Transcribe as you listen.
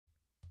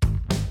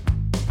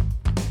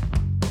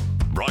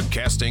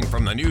Broadcasting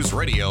from the News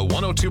Radio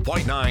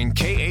 102.9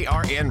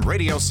 KARN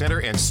Radio Center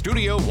and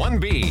Studio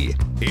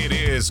 1B. It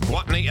is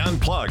Gwatney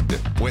Unplugged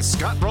with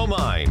Scott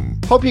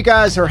Romine. Hope you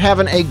guys are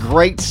having a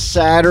great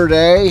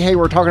Saturday. Hey,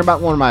 we're talking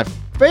about one of my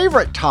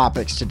favorite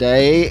topics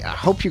today. I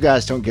hope you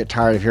guys don't get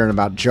tired of hearing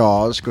about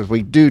Jaws, because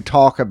we do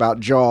talk about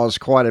Jaws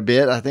quite a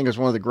bit. I think it's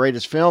one of the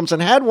greatest films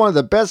and had one of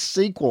the best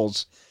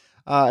sequels.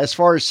 As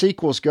far as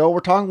sequels go,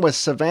 we're talking with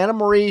Savana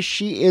Morie.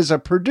 She is a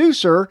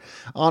producer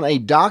on a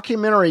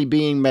documentary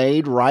being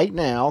made right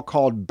now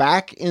called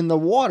Back in the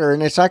Water,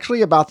 and it's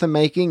actually about the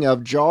making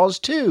of Jaws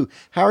 2.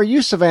 How are you,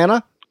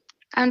 Savana?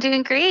 I'm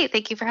doing great.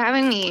 Thank you for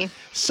having me.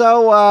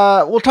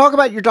 So we'll talk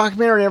about your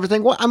documentary and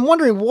everything. I'm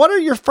wondering, what are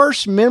your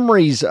first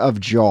memories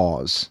of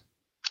Jaws?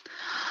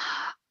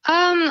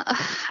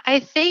 I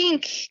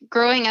think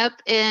growing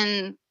up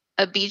in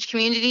a beach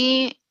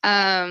community,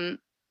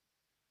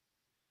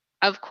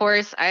 of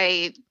course,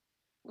 I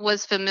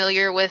was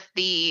familiar with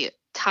the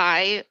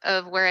tie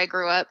of where I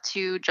grew up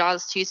to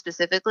Jaws 2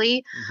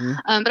 specifically,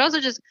 but also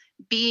just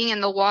being in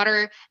the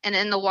water, and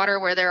in the water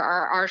where there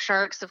are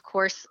sharks, of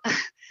course.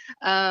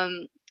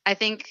 I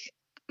think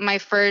my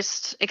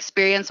first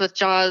experience with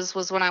Jaws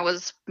was when I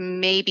was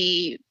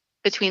maybe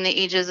between the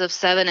ages of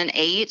 7 and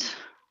 8,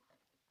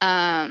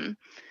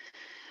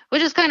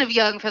 which is kind of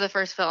young for the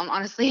first film,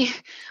 honestly.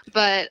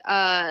 But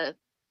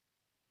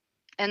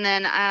and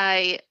then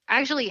I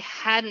actually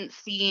hadn't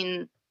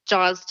seen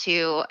Jaws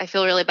 2. I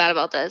feel really bad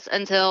about this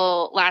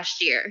until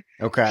last year.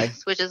 Okay.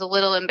 Which is a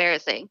little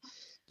embarrassing.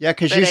 Yeah,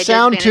 because you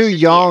sound too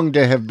young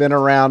to have been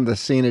around to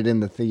seen it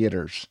in the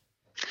theaters.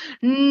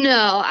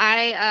 No,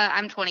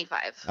 I'm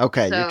 25.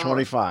 Okay, so. You're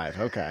 25.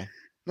 Okay.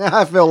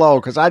 I feel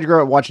old because I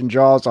grew up watching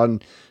Jaws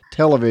on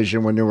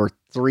television when there were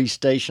 3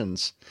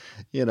 stations,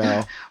 you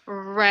know.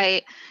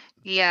 Right.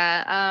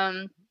 Yeah.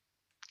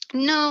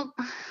 No.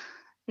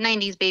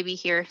 90s baby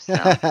here.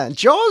 So.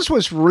 Jaws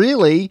was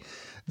really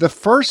the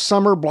first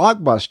summer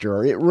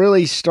blockbuster. It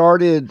really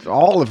started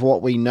all of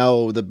what we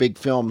know, the big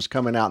films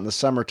coming out in the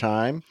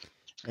summertime.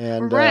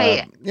 And,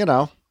 right. You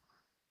know.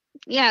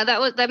 Yeah,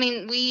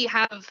 we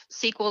have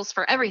sequels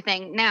for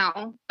everything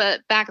now,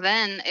 but back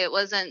then it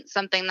wasn't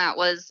something that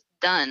was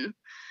done.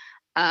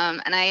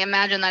 And I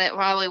imagine that it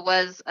probably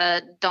was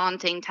a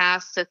daunting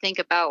task to think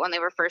about when they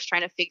were first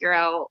trying to figure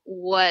out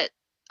what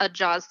a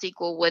Jaws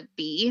sequel would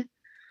be.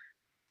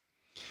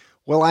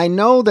 Well, I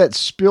know that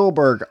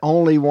Spielberg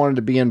only wanted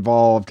to be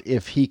involved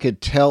if he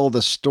could tell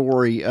the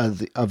story of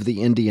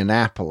the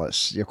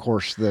Indianapolis. Of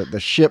course, the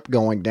ship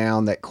going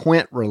down that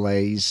Quint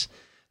relays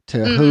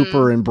to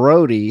Hooper and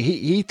Brody.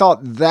 He thought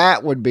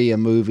that would be a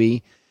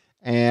movie.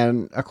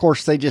 And, of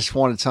course, they just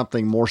wanted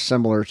something more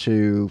similar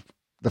to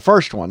the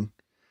first one.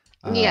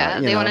 Yeah,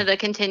 they wanted a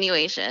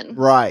continuation.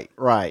 Right,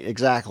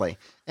 exactly.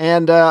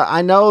 And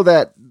I know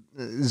that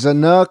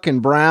Zanuck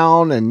and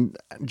Brown and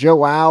Joe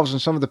Alves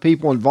and some of the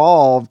people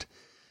involved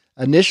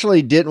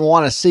initially didn't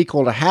want a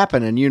sequel to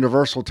happen, and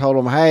Universal told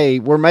them, hey,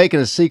 we're making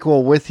a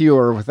sequel with you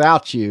or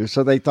without you.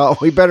 So they thought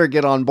we better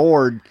get on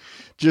board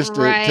just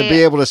to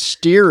be able to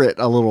steer it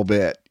a little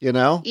bit, you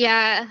know?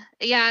 Yeah.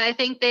 I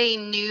think they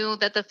knew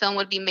that the film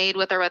would be made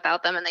with or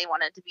without them, and they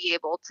wanted to be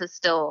able to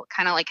still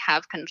kind of like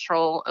have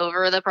control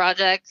over the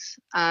project.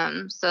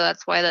 So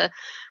that's why the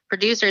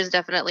producers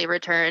definitely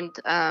returned,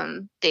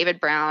 David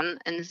Brown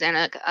and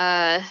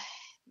Zanuck.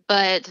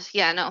 But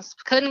yeah, no,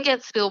 couldn't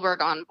get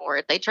Spielberg on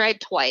board. They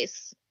tried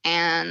twice,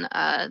 and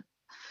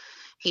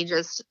he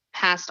just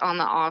passed on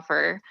the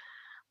offer.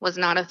 Was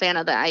not a fan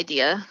of the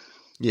idea.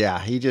 Yeah,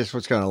 he just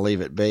was going to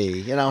leave it be.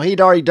 You know,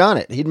 he'd already done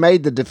it. He'd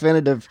made the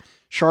definitive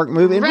shark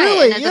movie. And right,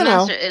 really, and you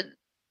know.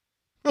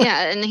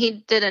 Yeah, and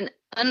he did an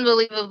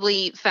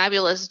unbelievably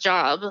fabulous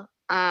job.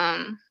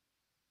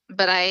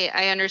 But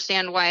I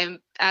understand why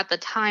at the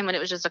time when it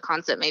was just a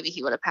concept, maybe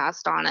he would have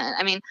passed on it.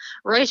 I mean,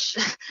 Roy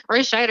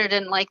Scheider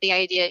didn't like the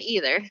idea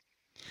either.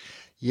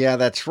 Yeah,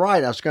 that's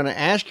right. I was going to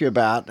ask you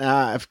about.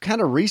 I've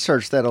kind of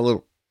researched that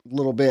a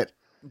little bit.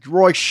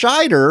 Roy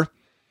Scheider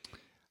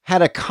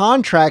had a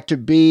contract to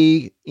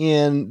be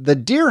in The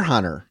Deer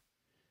Hunter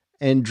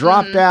and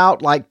dropped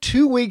out like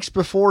 2 weeks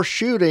before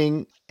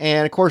shooting.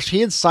 And of course, he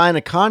had signed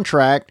a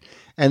contract.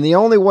 And the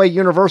only way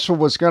Universal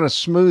was going to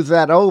smooth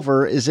that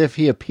over is if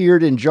he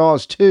appeared in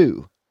Jaws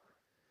 2.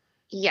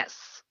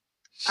 Yes.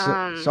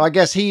 So I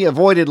guess he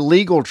avoided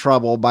legal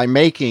trouble by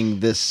making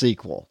this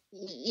sequel.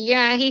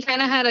 Yeah, he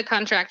kind of had a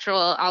contractual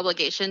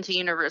obligation to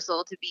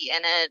Universal to be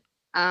in it.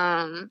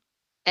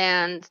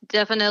 And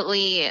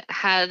definitely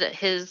had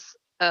his,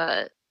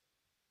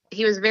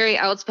 he was very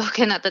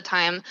outspoken at the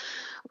time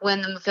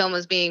when the film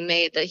was being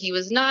made that he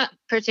was not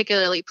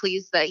particularly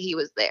pleased that he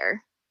was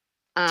there.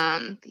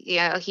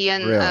 Yeah, he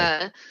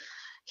and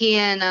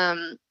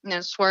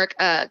Schwark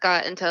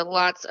got into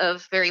lots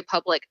of very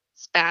public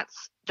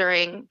spats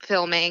during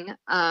filming.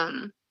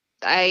 One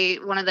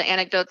of the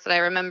anecdotes that I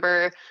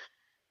remember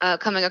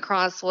coming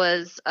across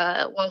was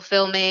while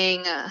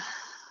filming,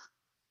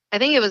 I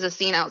think it was a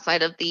scene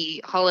outside of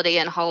the Holiday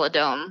Inn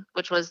Holodome,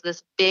 which was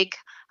this big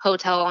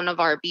hotel on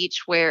Navarre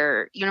Beach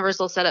where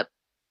Universal set up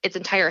its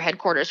entire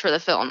headquarters for the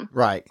film.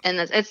 Right. And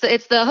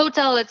it's the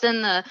hotel that's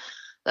in the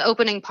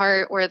opening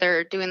part where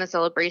they're doing the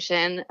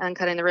celebration and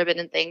cutting the ribbon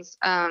and things.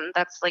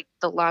 That's like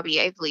the lobby,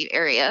 I believe,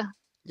 area.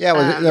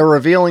 Yeah, they're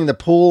revealing the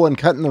pool and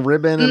cutting the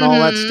ribbon and all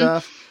that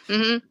stuff.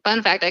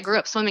 Fun fact: I grew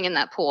up swimming in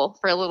that pool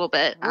for a little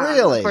bit.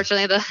 Really?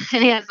 Unfortunately,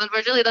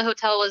 the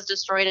hotel was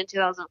destroyed in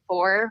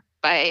 2004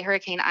 by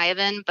Hurricane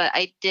Ivan. But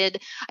I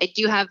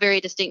do have very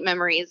distinct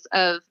memories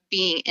of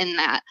being in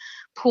that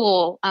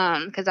pool.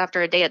 Because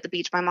after a day at the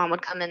beach, my mom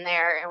would come in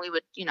there and we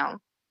would,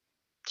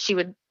 she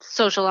would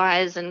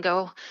socialize and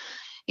go,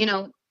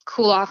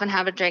 cool off and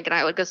have a drink, and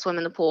I would go swim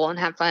in the pool and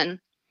have fun.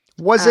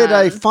 Was it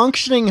a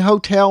functioning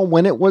hotel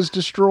when it was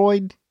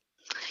destroyed?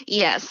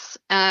 Yes.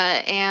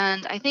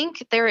 And I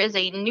think there is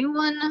a new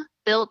one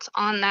built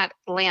on that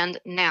land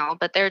now,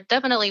 but there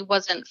definitely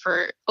wasn't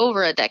for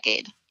over a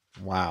decade.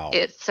 Wow.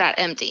 It sat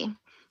empty.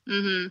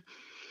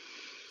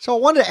 So I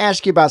wanted to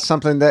ask you about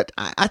something that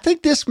I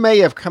think this may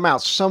have come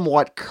out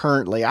somewhat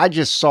currently. I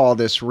just saw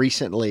this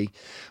recently,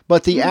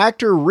 but the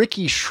actor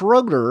Ricky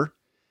Schroeder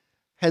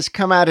has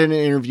come out in an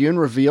interview and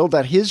revealed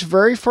that his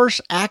very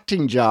first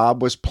acting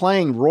job was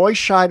playing Roy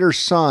Scheider's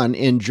son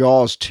in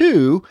Jaws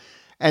 2,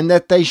 and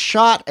that they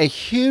shot a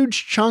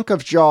huge chunk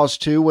of Jaws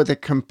 2 with a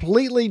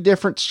completely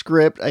different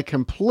script, a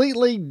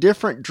completely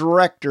different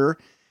director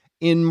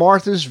in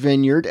Martha's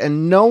Vineyard,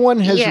 and no one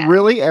has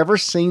really ever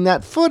seen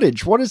that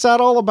footage. What is that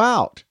all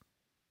about?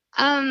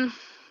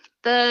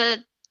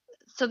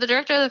 So the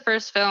director of the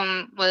first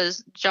film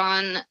was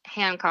John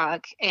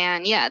Hancock,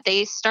 and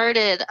they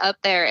started up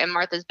there in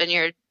Martha's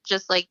Vineyard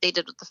just like they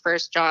did with the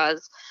first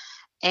Jaws,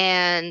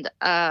 and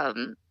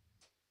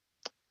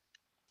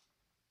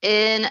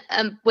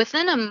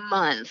within a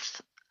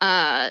month,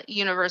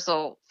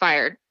 Universal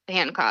fired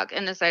Hancock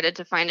and decided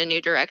to find a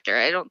new director.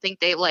 I don't think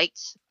they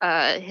liked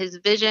his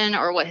vision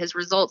or what his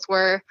results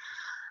were,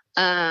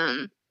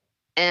 and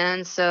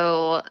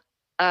so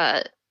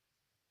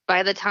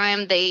by the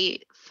time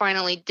they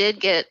finally did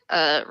get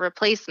a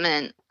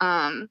replacement,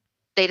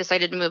 they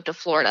decided to move to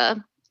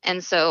Florida.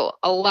 And so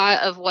a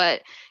lot of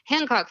what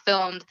Hancock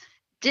filmed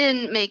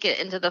didn't make it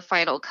into the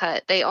final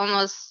cut.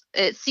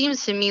 It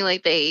seems to me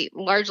like they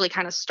largely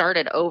kind of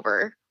started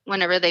over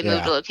whenever they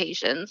moved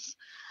locations.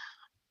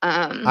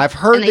 I've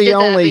heard the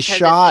only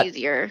shot.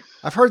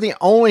 I've heard the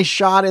only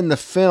shot in the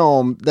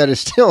film that is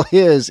still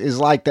his is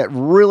like that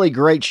really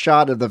great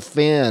shot of the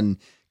fin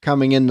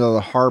coming into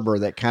the harbor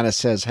that kind of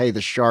says, "Hey,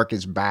 the shark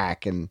is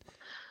back," and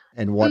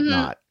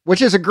whatnot,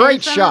 which is a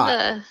great shot.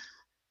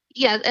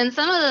 And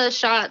some of the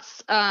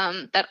shots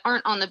that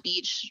aren't on the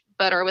beach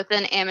but are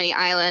within Amity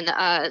Island,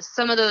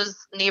 some of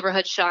those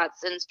neighborhood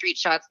shots and street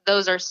shots,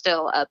 those are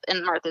still up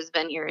in Martha's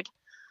Vineyard.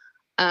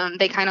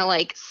 They kind of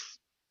like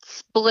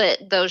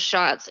split those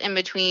shots in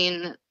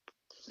between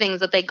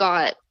things that they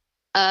got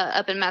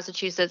up in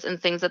Massachusetts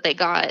and things that they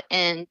got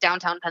in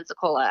downtown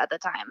Pensacola at the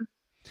time.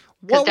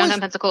 Because downtown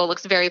Pensacola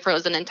looks very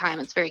frozen in time.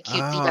 It's very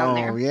cutesy down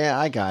there. Oh, yeah,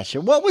 I got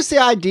you. What was the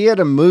idea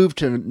to move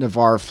to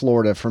Navarre,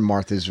 Florida from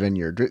Martha's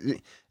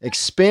Vineyard?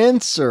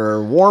 Expense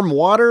or warm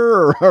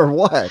water or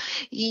what?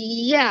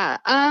 Yeah.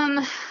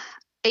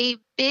 A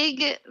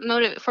big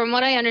motive, from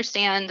what I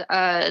understand,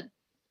 the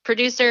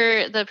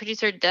producer,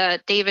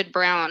 David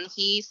Brown,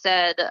 he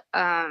said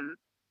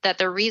that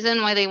the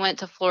reason why they went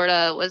to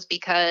Florida was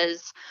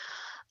because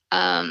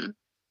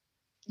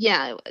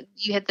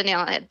you hit the nail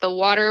on the head. The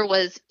water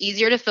was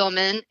easier to film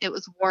in. It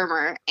was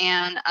warmer.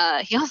 And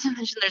he also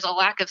mentioned there's a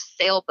lack of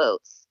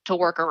sailboats to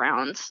work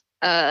around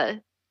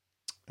in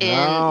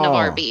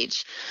Navarre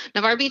Beach.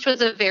 Navarre Beach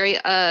was a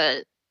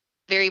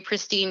very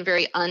pristine,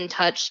 very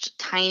untouched,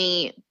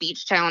 tiny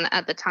beach town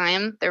at the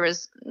time. There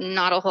was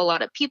not a whole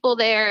lot of people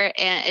there,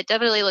 and it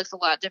definitely looks a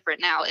lot different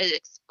now. It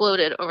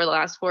exploded over the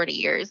last 40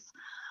 years.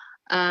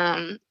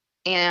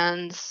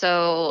 And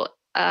so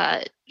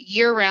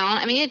year round,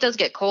 I mean, it does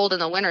get cold in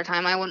the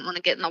wintertime. I wouldn't want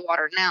to get in the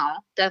water now.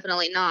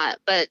 Definitely not.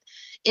 But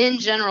in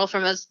general, for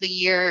most of the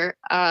year,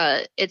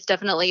 it's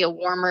definitely a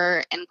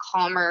warmer and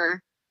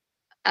calmer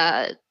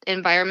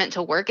environment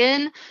to work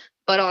in.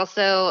 But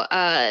also,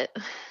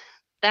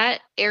 that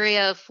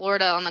area of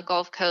Florida on the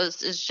Gulf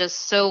Coast is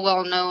just so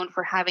well known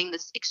for having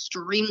this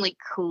extremely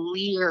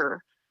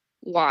clear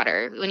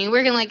water. When you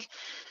work in like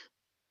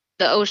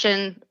the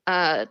ocean,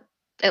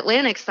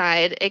 Atlantic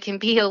side, it can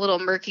be a little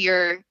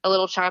murkier, a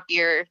little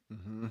choppier,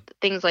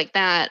 things like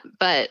that.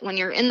 But when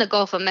you're in the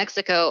Gulf of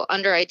Mexico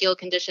under ideal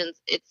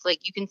conditions, it's like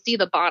you can see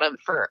the bottom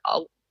for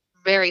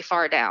very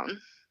far down.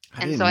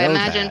 And so I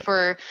imagine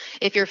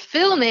if you're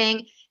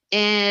filming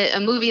in a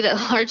movie that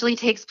largely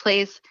takes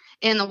place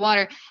in the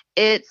water,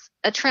 it's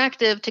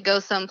attractive to go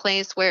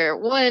someplace where,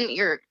 one,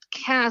 your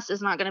cast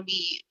is not going to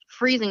be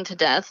freezing to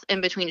death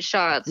in between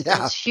shots.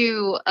 Yeah. And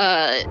two,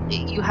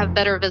 you have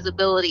better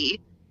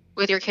visibility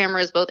with your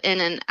cameras both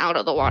in and out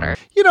of the water.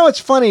 You know, it's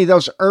funny,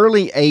 those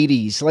early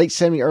 80s, late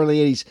 70s,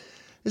 early 80s,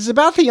 is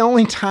about the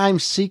only time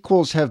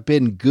sequels have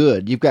been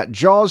good. You've got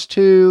Jaws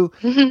 2,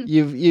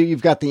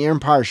 you've got The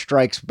Empire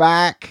Strikes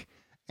Back,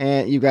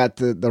 and you've got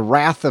the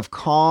Wrath of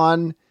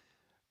Khan.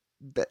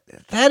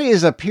 that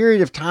is a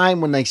period of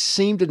time when they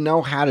seem to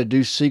know how to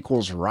do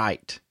sequels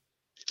right.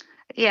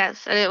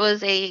 Yes, and it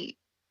was a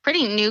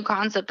pretty new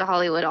concept to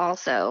Hollywood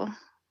also.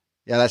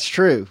 Yeah, that's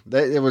true.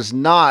 That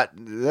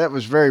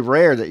was very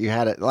rare that you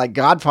had it. Like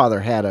Godfather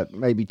had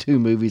maybe 2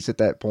 movies at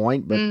that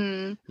point, but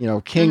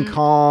King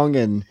Kong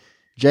and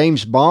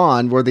James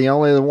Bond were the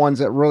only ones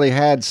that really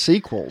had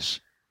sequels.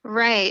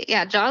 Right.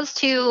 Yeah. Jaws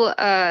 2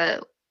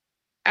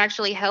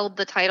 actually held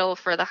the title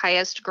for the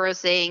highest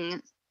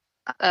grossing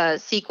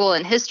sequel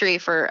in history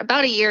for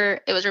about a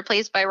year. It was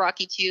replaced by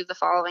Rocky 2 the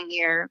following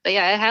year. But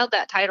yeah, it held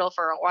that title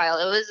for a while.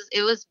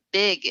 It was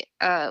big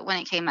when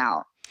it came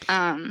out.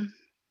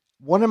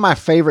 One of my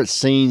favorite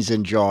scenes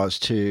in Jaws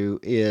 2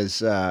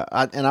 is, we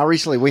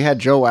had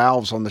Joe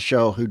Alves on the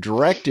show who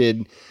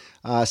directed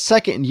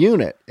Second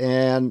Unit,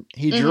 and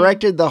he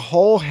directed the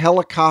whole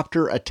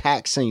helicopter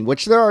attack scene,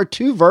 which there are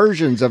 2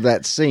 versions of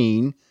that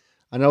scene.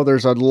 I know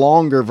there's a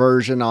longer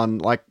version on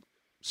like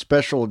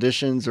special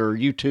editions or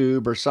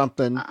YouTube or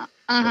something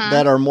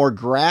that are more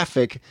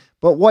graphic.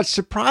 But what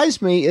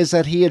surprised me is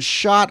that he had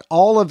shot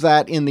all of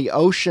that in the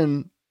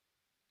ocean,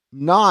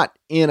 not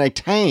in a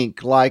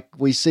tank like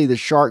we see the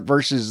shark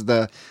versus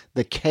the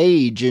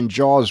cage in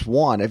Jaws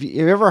 1. Have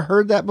you ever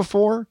heard that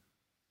before?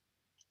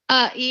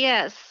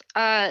 Yes.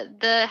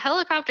 The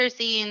helicopter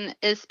scene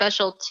is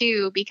special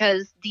too,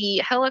 because the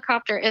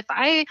helicopter, if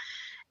I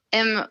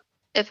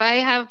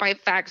have my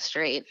facts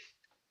straight,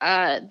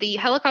 the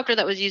helicopter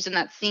that was used in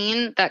that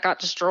scene that got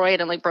destroyed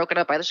and like broken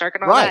up by the shark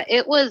and all that,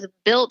 it was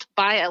built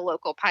by a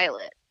local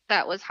pilot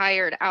that was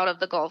hired out of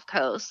the Gulf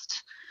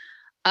Coast.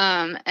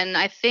 And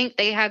I think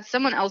they had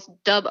someone else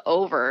dub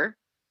over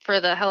for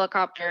the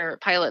helicopter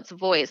pilot's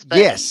voice, but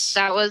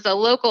that was a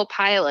local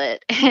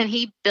pilot, and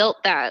he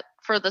built that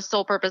for the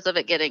sole purpose of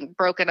it getting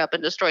broken up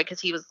and destroyed, because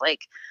he was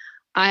like,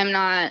 I'm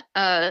not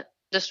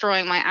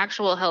destroying my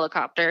actual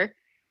helicopter,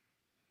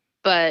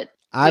 but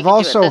I've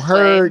also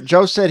heard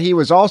Joe said he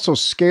was also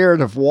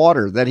scared of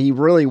water, that he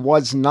really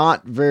was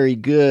not very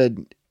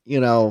good,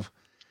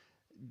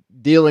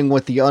 dealing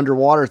with the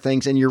underwater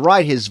things. And you're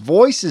right, his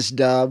voice is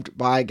dubbed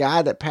by a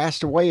guy that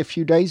passed away a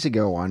few days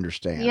ago, I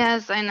understand.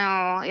 Yes, I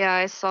know. Yeah,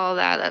 I saw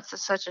that.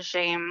 That's such a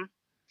shame.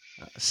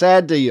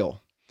 Sad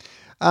deal.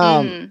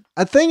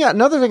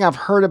 Another thing I've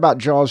heard about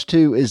Jaws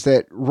 2 is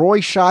that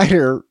Roy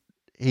Scheider,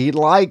 he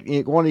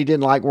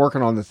didn't like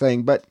working on the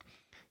thing, but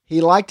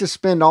he liked to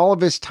spend all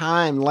of his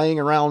time laying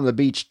around on the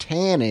beach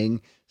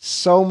tanning,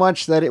 so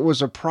much that it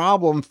was a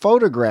problem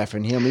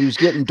photographing him. He was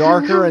getting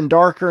darker and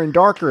darker and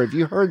darker. Have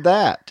you heard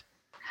that?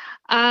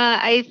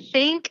 I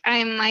think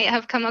I might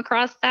have come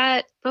across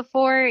that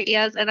before.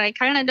 Yes. And I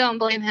kind of don't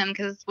blame him,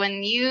 because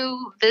when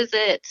you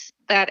visit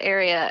that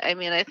area, I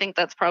mean, I think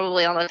that's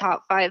probably on the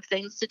top 5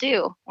 things to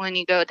do when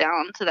you go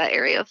down to that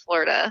area of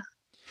Florida.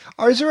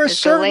 Or is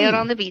there lay out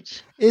on the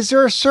beach? Is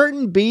there a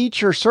certain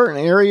beach or certain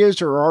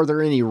areas, or are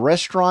there any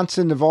restaurants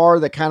in Navarre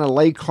that kind of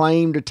lay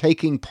claim to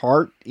taking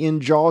part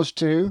in Jaws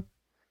 2?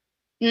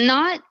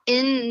 Not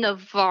in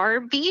Navarre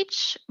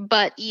Beach,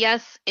 but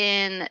yes,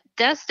 in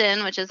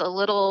Destin, which is a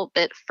little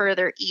bit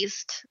further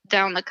east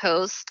down the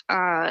coast,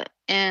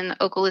 in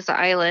Okaloosa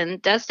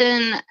Island.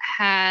 Destin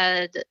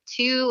had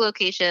 2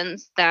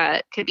 locations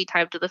that could be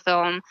tied to the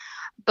film.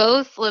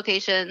 Both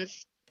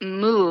locations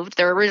moved,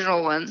 their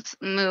original ones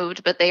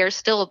moved, but they are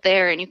still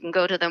there and you can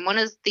go to them. One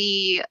is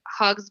the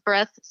Hog's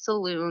Breath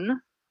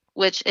Saloon,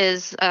 which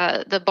is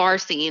the bar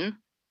scene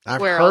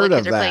where all the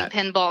kids are playing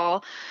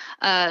pinball.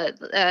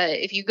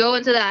 If you go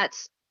into that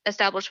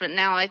establishment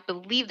now, I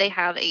believe they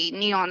have a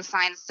neon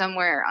sign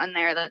somewhere on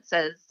there that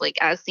says like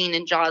as seen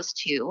in Jaws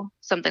 2,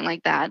 something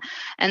like that.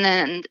 And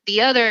then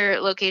the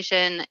other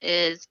location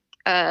is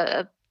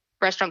a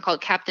restaurant called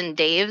Captain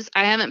Dave's.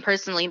 I haven't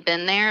personally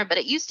been there, but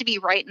it used to be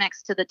right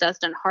next to the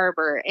Destin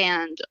Harbor,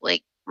 and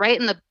like right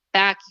in the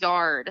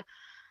backyard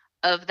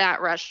of that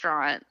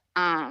restaurant,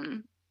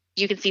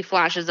 you can see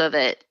flashes of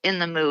it in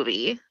the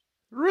movie.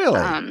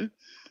 Really?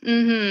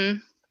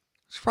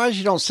 Surprised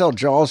you don't sell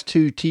Jaws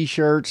 2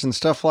 t-shirts and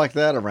stuff like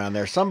that around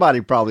there.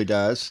 Somebody probably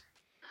does.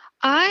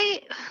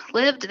 I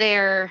lived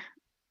there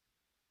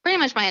pretty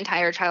much my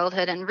entire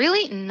childhood, and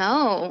really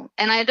no.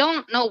 And I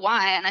don't know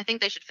why, and I think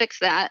they should fix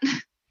that.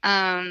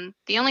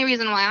 The only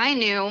reason why I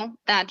knew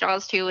that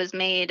Jaws 2 was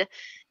made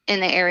in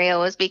the area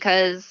was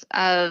because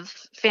of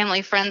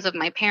family friends of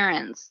my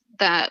parents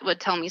that would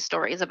tell me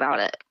stories about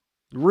it.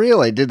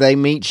 Really? Did they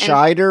meet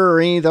Scheider or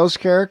any of those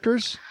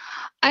characters?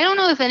 I don't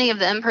know if any of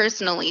them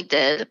personally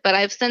did, but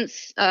I've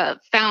since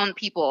found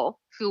people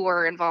who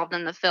were involved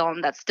in the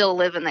film that still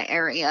live in the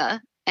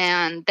area,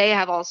 and they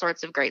have all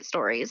sorts of great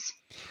stories.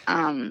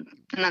 And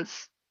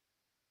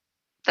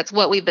that's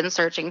what we've been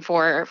searching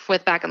for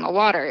with Back in the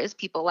Water, is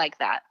people like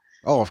that.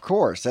 Oh, of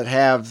course, that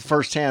have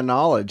firsthand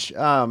knowledge.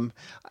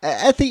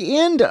 At the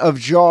end of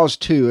Jaws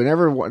 2,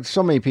 and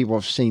so many people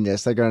have seen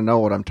this, they're going to know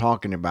what I'm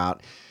talking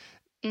about.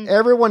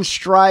 Everyone's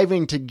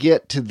striving to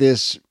get to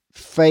this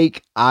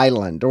fake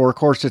island, or of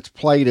course it's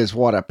played as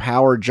what, a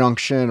power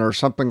junction or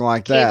something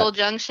like that. Cable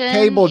Junction.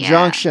 Cable Yeah.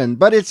 Junction,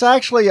 but it's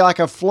actually like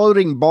a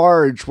floating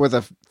barge with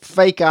a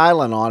fake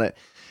island on it.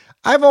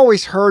 I've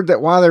always heard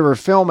that while they were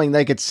filming,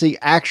 they could see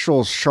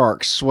actual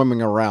sharks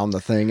swimming around the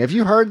thing. Have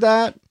you heard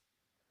that?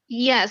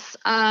 Yes.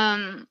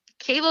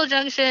 Cable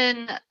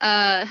Junction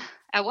at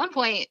one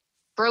point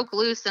broke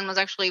loose and was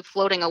actually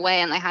floating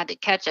away, and they had to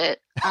catch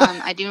it.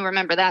 I do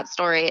remember that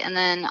story. And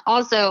then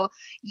also,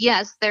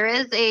 yes, there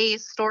is a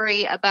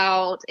story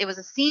about, it was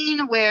a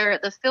scene where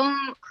the film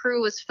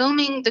crew was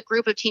filming the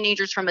group of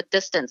teenagers from a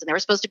distance, and they were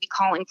supposed to be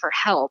calling for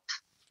help.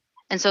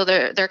 And so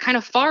they're kind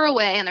of far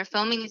away, and they're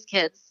filming these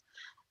kids.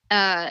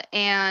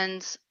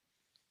 And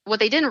what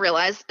they didn't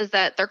realize is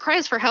that their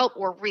cries for help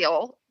were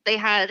real. They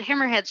had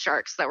hammerhead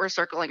sharks that were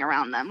circling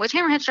around them, which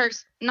hammerhead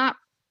sharks, not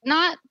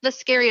the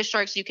scariest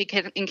sharks you could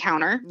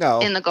encounter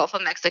in the Gulf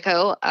of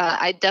Mexico.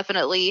 I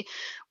definitely,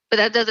 but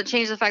that doesn't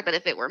change the fact that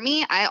if it were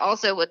me, I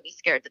also would be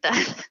scared to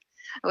death.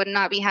 I would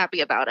not be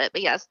happy about it.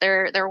 But yes,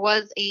 there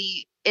was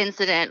a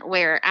incident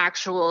where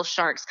actual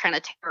sharks kind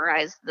of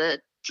terrorized the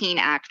teen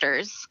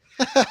actors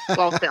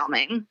while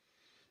filming.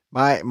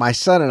 My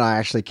son and I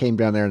actually came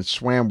down there and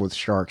swam with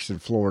sharks in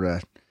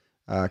Florida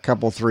a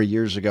couple, 3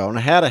 years ago, and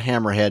I had a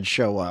hammerhead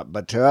show up,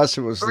 but to us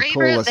it was the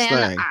coolest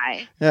thing.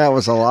 Yeah, it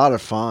was a lot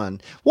of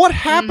fun. What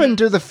happened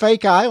to the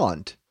fake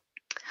island?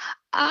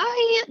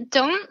 I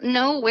don't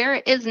know where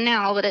it is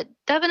now, but it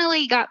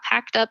definitely got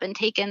packed up and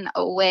taken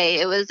away.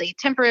 It was a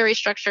temporary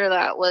structure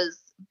that was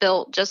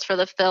built just for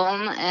the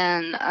film,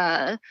 and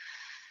I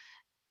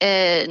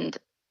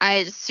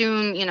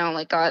assume,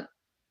 got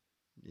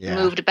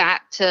moved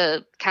back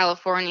to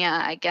California,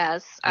 I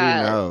guess. Who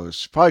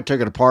knows? Probably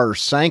took it apart or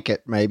sank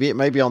it, maybe. It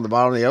may be on the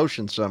bottom of the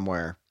ocean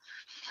somewhere.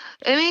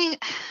 I mean,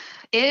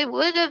 it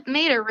would have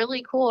made a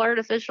really cool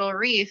artificial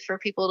reef for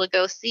people to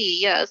go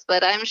see, yes.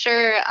 But I'm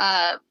sure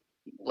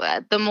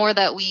the more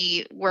that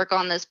we work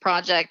on this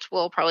project,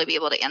 we'll probably be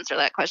able to answer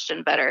that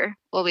question better.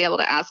 We'll be able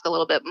to ask a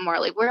little bit more,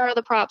 like, where are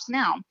the props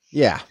now?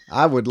 Yeah,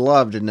 I would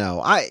love to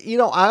know. I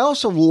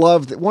also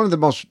love that one of the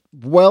most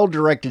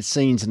well-directed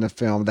scenes in the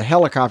film, the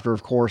helicopter,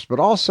 of course, but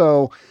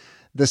also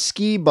the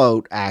ski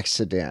boat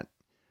accident.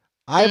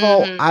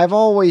 I've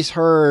always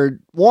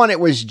heard, one, it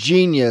was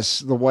genius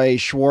the way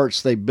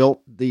Schwartz, they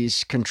built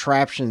these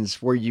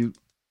contraptions where you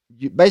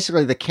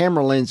basically the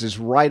camera lens is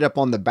right up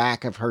on the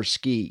back of her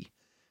ski.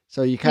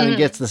 So you kind of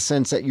get the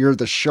sense that you're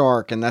the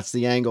shark, and that's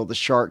the angle the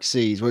shark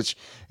sees, which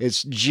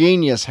it's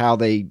genius how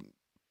they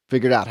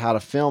figured out how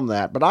to film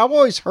that. But I've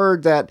always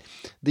heard that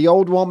the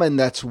old woman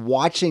that's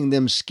watching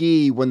them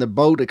ski when the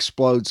boat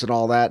explodes and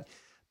all that,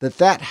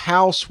 that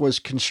house was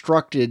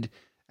constructed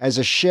as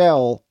a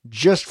shell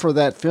just for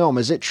that film.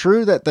 Is it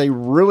true that they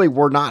really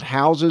were not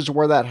houses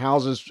where that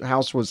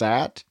house was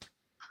at?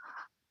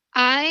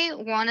 I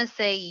want to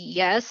say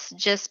yes,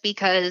 just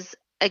because,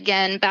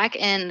 again, back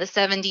in the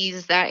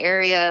 70s, that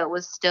area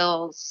was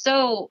still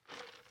so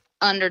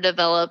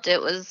underdeveloped.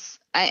 It was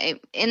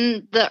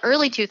in the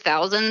early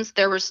 2000s,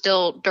 there were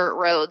still dirt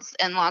roads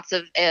and lots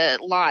of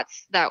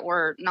lots that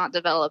were not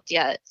developed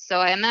yet. So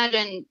I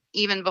imagine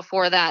even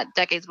before that,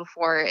 decades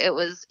before, it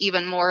was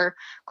even more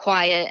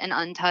quiet and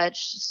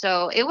untouched.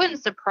 So it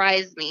wouldn't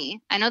surprise me.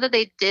 I know that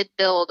they did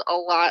build a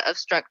lot of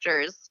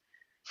structures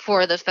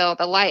for the film.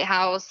 The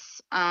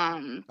lighthouse.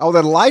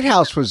 The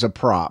lighthouse was a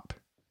prop.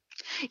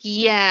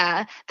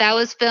 Yeah, that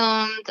was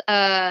filmed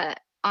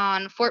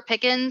on Fort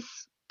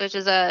Pickens, which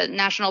is a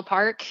national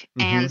park.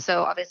 And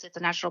so obviously it's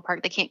a national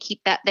park. They can't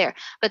keep that there.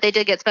 But they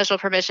did get special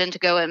permission to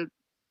go and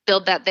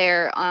build that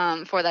there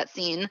for that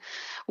scene.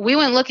 We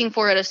went looking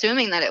for it,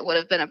 assuming that it would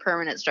have been a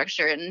permanent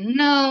structure. And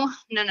no,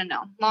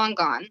 long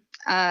gone.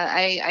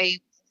 I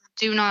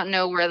do not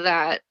know where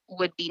that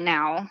would be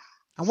now.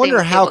 I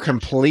wonder how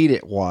complete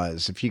it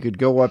was, if you could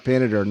go up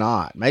in it or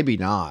not. Maybe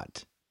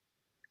not.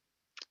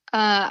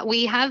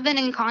 We have been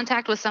in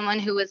contact with someone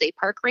who was a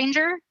park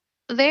ranger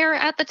there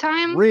at the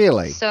time.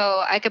 Really?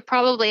 So I could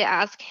probably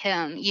ask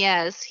him.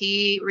 Yes,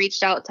 he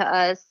reached out to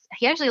us.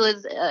 He actually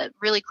lives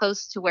really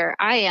close to where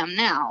I am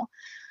now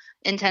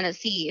in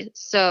Tennessee.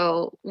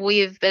 So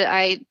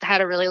I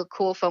had a really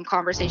cool phone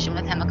conversation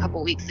with him a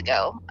couple weeks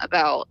ago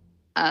about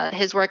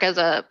his work as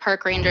a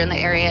park ranger in the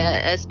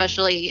area,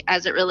 especially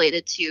as it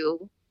related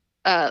to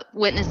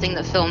witnessing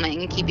the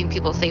filming and keeping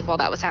people safe while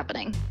that was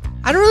happening.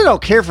 I really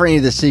don't care for any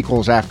of the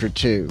sequels after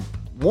 2.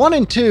 1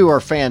 and 2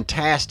 are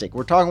fantastic.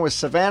 We're talking with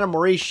Savana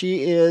Morie.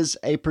 She is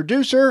a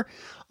producer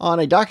on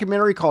a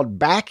documentary called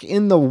Back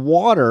in the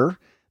Water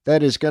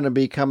that is going to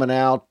be coming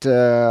out.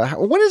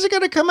 When is it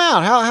going to come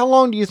out? How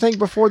long do you think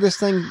before this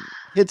thing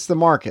hits the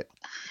market?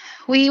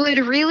 We would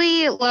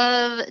really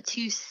love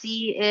to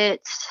see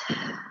it.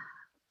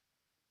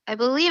 I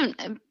believe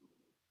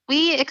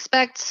we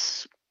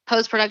expect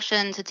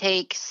post-production to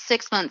take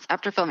 6 months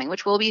after filming,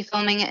 which we'll be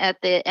filming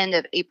at the end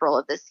of April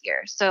of this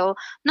year. So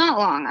not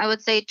long. I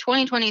would say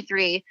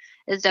 2023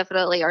 is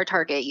definitely our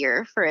target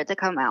year for it to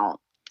come out.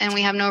 and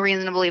we have no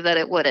reason to believe that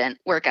it wouldn't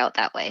work out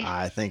that way.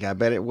 I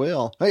bet it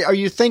will. Hey, are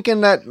you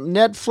thinking that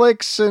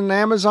Netflix and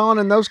Amazon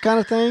and those kind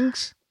of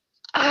things?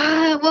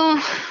 Well,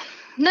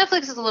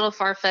 Netflix is a little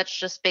far-fetched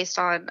just based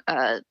on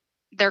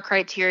their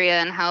criteria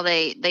and how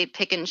they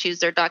pick and choose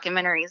their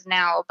documentaries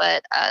now.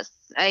 But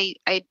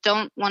I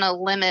don't want to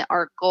limit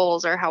our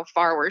goals or how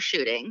far we're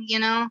shooting.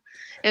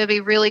 It would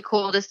be really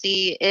cool to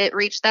see it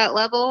reach that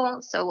level.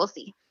 So we'll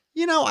see.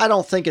 I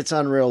don't think it's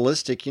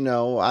unrealistic.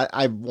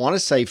 I want to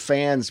say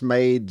fans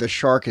made The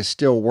Shark Is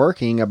Still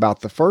Working about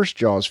the first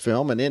Jaws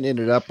film, and it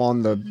ended up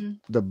on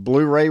the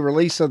Blu-ray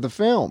release of the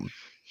film.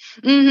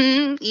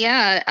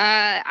 Yeah.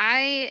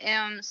 I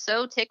am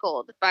so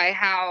tickled by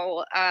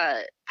how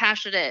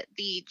passionate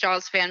the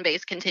Jaws fan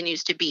base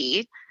continues to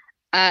be,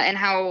 and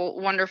how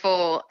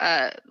wonderful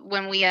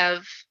when we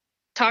have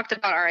talked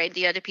about our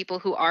idea to people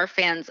who are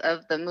fans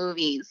of the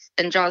movies,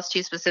 and Jaws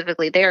 2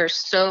 specifically, they are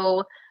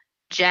so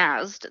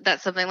jazzed that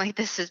something like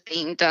this is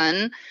being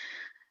done.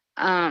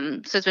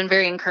 So it's been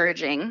very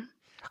encouraging, and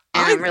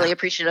I'm really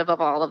appreciative of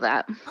all of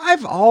that.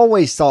 I've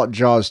always thought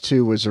Jaws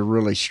 2 was a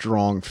really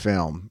strong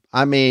film.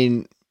 I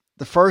mean,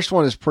 the first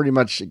one is pretty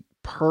much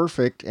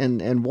perfect,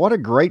 and what a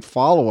great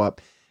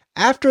follow-up.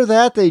 After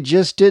that, they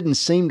just didn't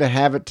seem to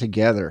have it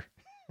together.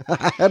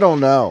 I don't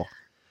know.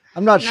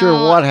 I'm not sure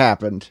what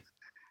happened.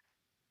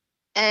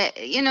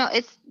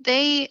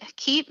 They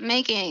keep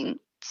making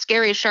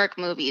scary shark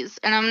movies,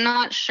 and I'm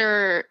not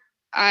sure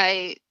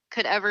I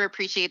could ever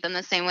appreciate them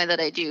the same way that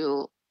I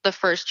do the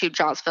first two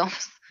Jaws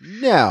films.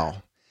 No.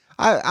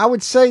 I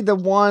would say the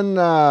one,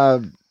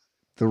 the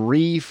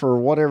Reef or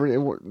whatever,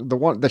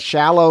 the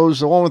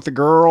Shallows, the one with the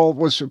girl,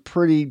 was a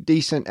pretty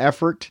decent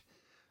effort.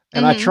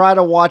 And I try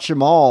to watch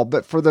them all,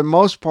 but for the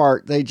most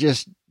part, they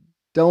just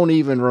don't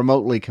even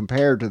remotely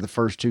compare to the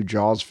first two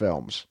Jaws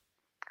films.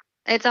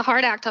 It's a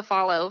hard act to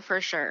follow,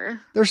 for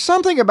sure. There's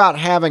something about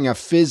having a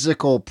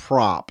physical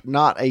prop,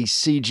 not a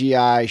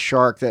CGI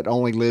shark that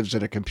only lives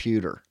in a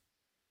computer.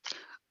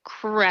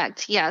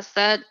 Correct. Yes,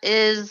 that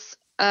is,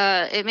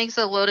 it makes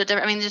a load of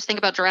difference. I mean, just think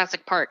about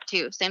Jurassic Park,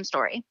 too. Same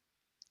story.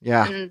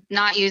 Yeah. And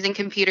not using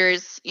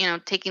computers,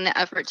 taking the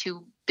effort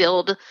to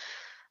build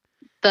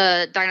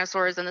the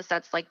dinosaurs and the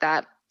sets like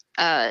that.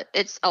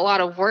 It's a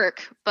lot of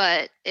work,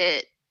 but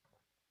it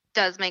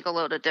does make a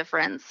load of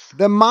difference.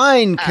 The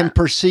mind can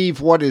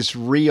perceive what is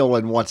real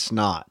and what's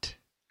not.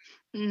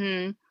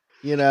 Mm-hmm.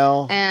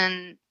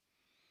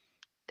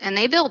 And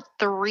they built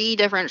 3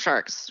 different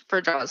sharks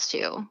for Jaws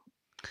 2.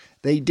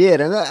 They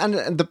did,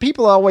 and the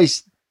people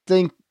always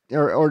think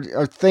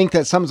or think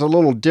that something's a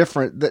little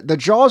different. The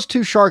Jaws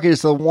 2 shark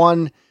is the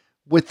one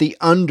with the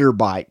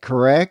underbite,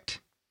 correct?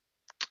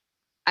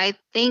 I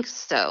think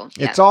so.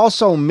 Yes. It's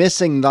also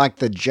missing like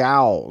the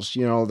jowls,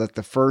 that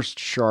the first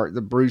shark,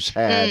 the Bruce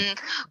had.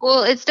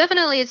 Well, it's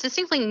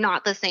distinctly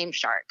not the same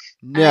shark.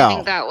 No. And I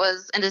think that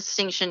was a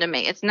distinction to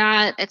make. It's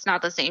not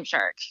the same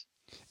shark.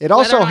 It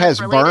also has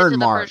burn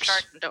marks.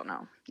 Shark, I don't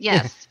know.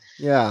 Yes.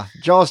 Yeah.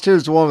 Jaws 2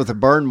 is the one with the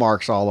burn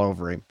marks all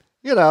over him.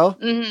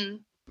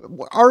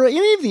 Are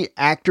any of the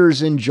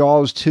actors in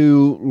Jaws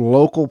 2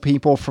 local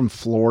people from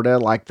Florida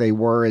like they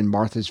were in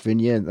Martha's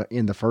Vineyard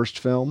in the first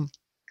film?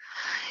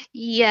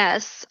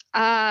 Yes.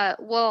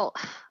 Well,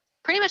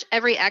 pretty much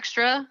every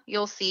extra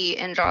you'll see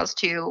in Jaws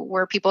 2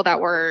 were people that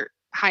were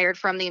hired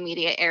from the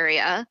immediate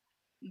area.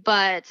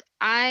 But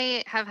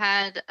I have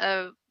had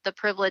the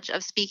privilege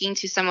of speaking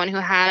to someone who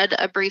had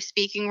a brief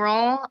speaking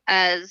role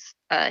as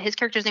his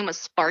character's name was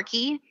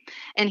Sparky,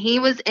 and he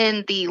was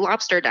in the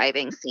lobster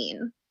diving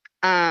scene.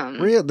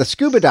 Really? The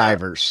scuba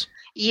divers?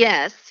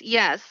 Yes. He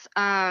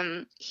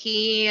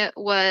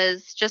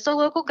was just a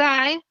local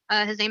guy.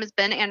 His name is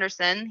Ben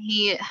Anderson.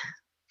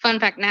 Fun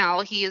fact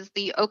now, he is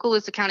the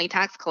Okaloosa County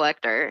tax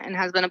collector and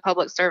has been a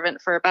public servant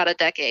for about a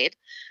decade.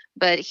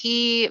 But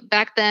he,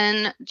 back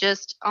then,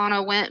 just on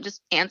a whim,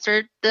 just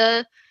answered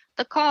the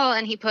call,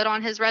 and he put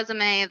on his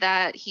resume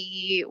that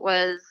he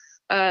was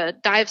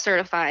dive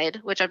certified,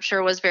 which I'm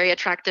sure was very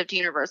attractive to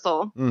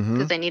Universal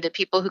because they needed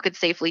people who could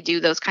safely do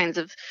those kinds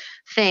of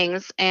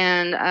things.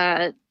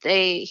 And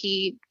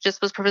he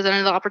just was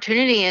presented the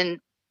opportunity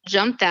and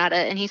jumped at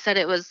it, and he said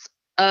it was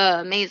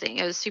amazing.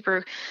 It was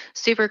super,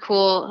 super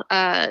cool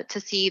to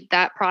see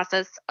that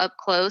process up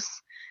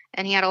close,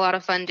 and he had a lot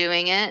of fun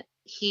doing it.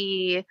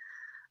 He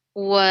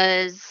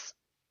was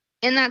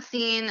in that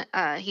scene.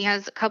 He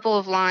has a couple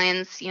of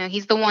lines.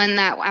 He's the one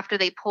that after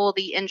they pull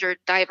the injured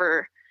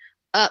diver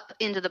up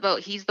into the boat,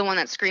 he's the one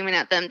that's screaming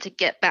at them to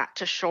get back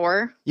to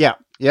shore. Yeah.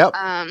 Yep.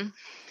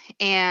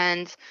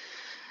 And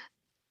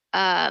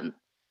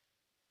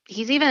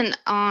he's even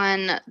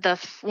on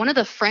one of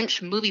the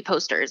French movie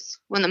posters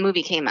when the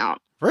movie came out.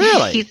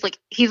 Really? he's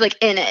like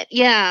in it.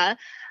 Yeah.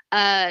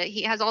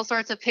 He has all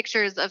sorts of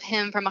pictures of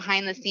him from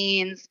behind the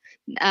scenes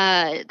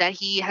that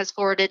he has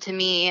forwarded to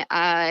me.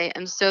 I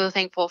am so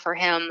thankful for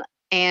him,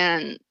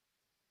 and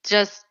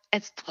just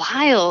it's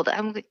wild.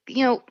 I'm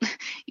you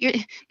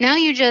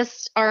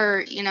just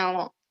are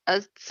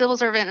a civil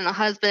servant and a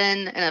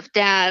husband and a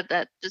dad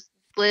that just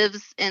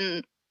lives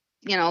in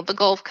the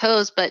Gulf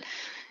Coast, but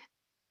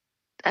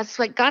that's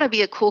like got to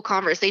be a cool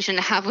conversation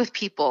to have with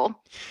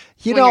people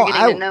You when know, you're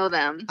getting to know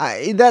them.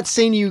 that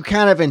scene, you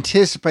kind of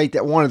anticipate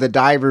that one of the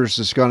divers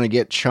is going to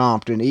get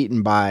chomped and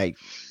eaten by,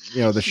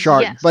 the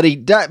shark, Yes. but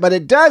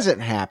it doesn't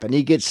happen.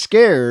 He gets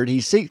scared.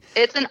 It's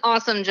an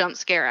awesome jump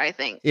scare, I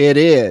think. It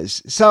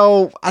is.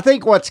 So I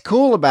think what's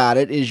cool about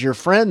it is your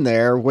friend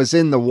there was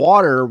in the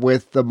water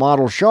with the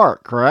model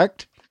shark,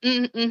 correct?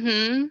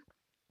 Mm-hmm.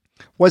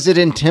 Was it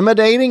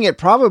intimidating? It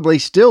probably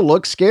still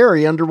looks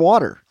scary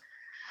underwater.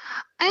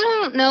 I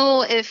don't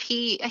know if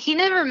he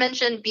never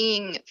mentioned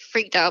being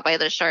freaked out by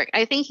the shark.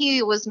 I think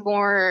he was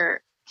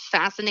more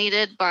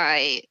fascinated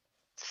by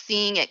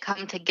seeing it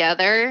come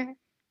together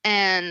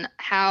and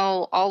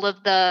how all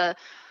of the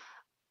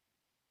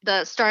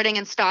starting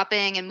and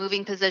stopping and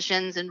moving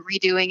positions and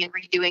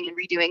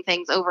redoing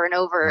things over and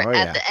over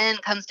at the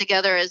end comes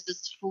together as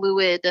this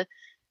fluid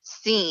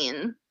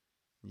scene.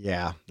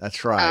 Yeah,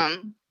 that's right.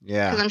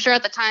 Because I'm sure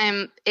at the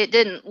time it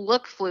didn't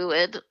look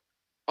fluid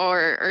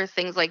or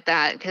things like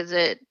that, because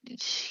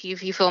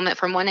you film it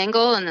from one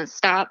angle and then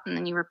stop and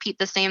then you repeat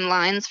the same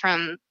lines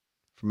from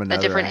a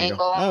different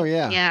angle. Oh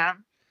yeah.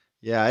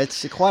 Yeah,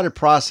 it's quite a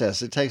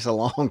process. It takes a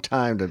long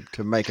time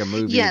to make a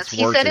movie. Yes,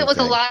 he said it was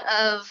a lot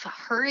of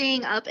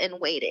hurrying up and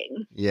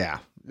waiting. Yeah.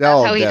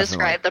 That's how he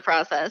described the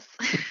process.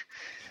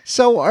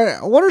 So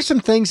what are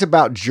some things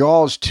about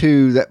Jaws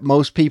 2 that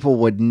most people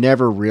would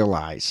never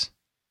realize?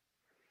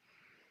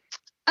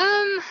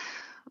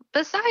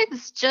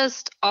 Besides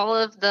just all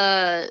of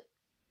the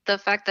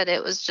fact that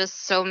it was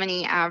just so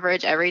many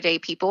average everyday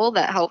people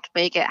that helped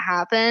make it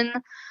happen,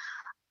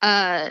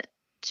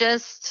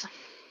 just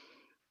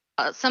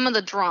some of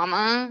the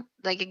drama,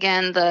 like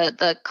again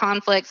the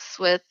conflicts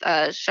with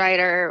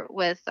Scheider,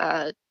 with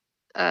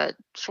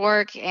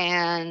Schwark,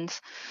 and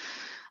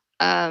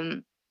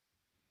I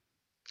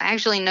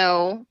actually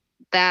know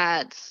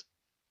that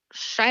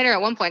Scheider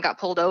at one point got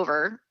pulled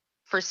over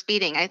for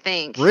speeding, I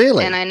think.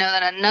 Really? And I know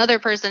that another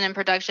person in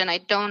production, I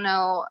don't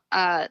know,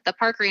 the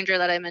park ranger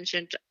that I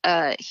mentioned,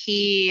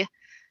 he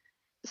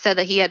said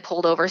that he had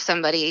pulled over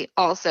somebody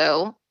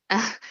also.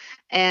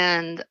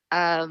 And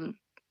other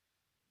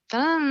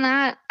than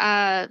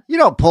that, you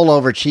don't pull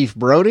over Chief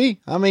Brody.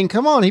 I mean,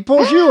 come on, he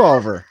pulls you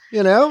over,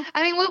 I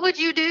mean, what would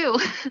you do?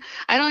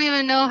 I don't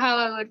even know how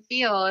I would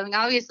feel. I mean,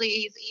 obviously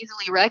he's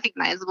easily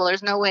recognizable.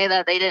 There's no way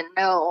that they didn't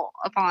know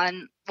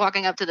upon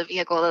walking up to the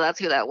vehicle that that's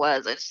who that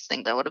was. I just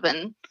think that would have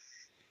been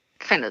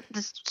kind of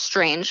just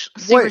strange,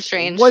 super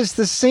strange. Was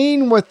the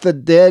scene with the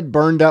dead,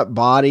 burned up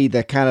body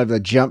the kind of the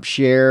jump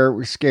scare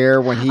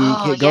when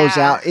he goes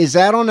out? Is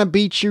that on a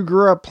beach you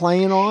grew up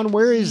playing on?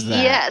 Where is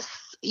that?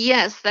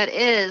 Yes, that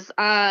is.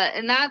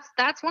 And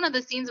that's one of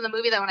the scenes in the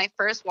movie that when I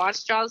first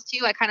watched Jaws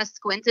 2, I kind of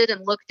squinted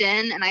and looked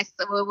in, and I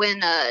saw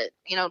when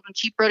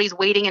Chief Brody's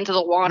wading into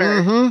the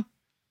water. Mm-hmm.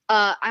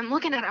 I'm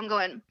looking at it, I'm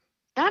going,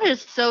 that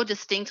is so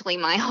distinctly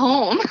my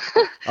home.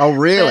 Oh,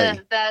 really?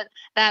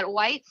 that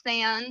white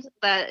sand,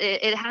 that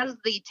it has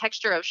the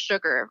texture of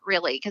sugar,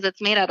 really, because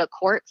it's made out of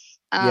quartz.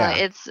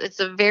 It's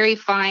a very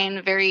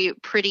fine, very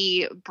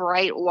pretty,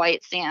 bright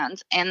white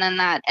sand, and then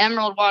that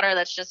emerald water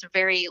that's just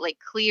very like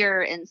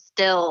clear and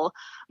still.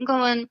 I'm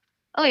going,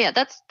 oh yeah,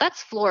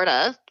 that's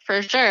Florida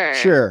for sure.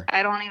 Sure.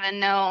 I don't even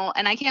know,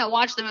 and I can't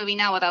watch the movie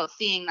now without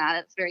seeing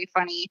that. It's very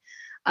funny,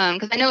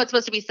 because I know it's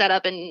supposed to be set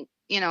up in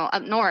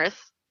up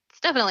north.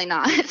 Definitely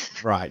not.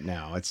 Right,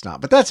 no, it's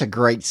not. But that's a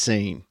great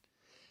scene.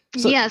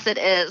 Yes, it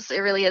is. It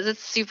really is.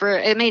 It's super.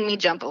 It made me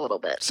jump a little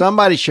bit.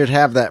 Somebody should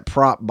have that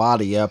prop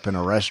body up in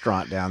a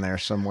restaurant down there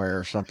somewhere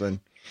or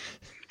something.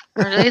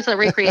 Or at least a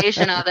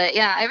recreation of it.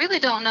 Yeah, I really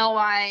don't know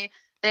why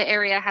the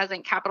area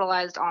hasn't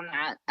capitalized on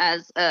that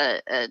as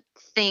a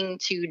thing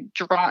to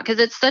draw, because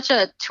it's such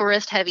a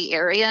tourist heavy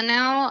area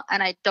now,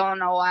 and I don't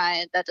know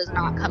why that does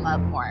not come up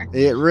more.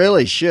 It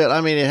really should.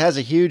 I mean, it has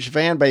a huge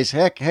fan base.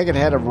 Heck, it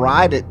had a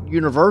ride at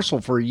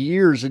Universal for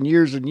years and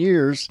years and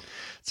years.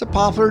 It's a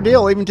popular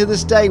deal even to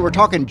this day. We're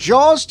talking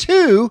Jaws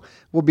 2.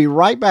 We'll be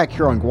right back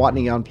here on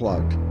Gwatney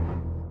Unplugged.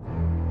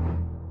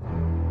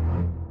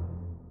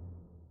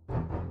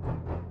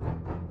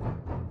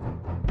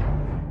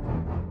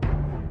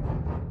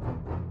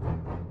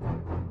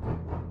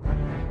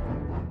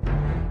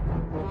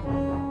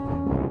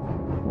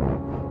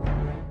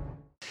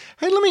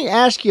 Hey, let me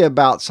ask you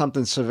about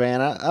something,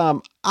 Savannah.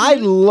 I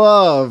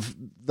love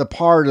the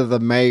part of the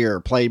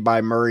mayor played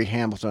by Murray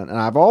Hamilton, and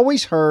I've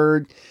always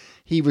heard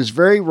he was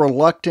very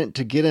reluctant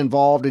to get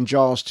involved in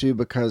Jaws 2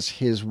 because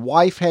his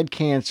wife had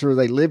cancer.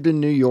 They lived in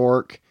New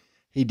York.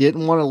 He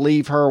didn't want to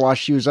leave her while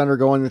she was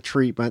undergoing the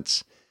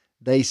treatments.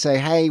 They say,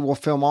 hey, we'll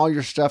film all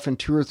your stuff in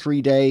 2 or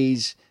 3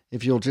 days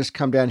if you'll just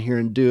come down here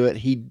and do it.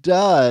 He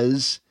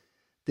does.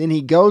 Then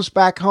he goes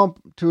back home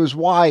to his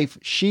wife.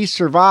 She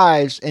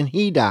survives, and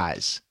he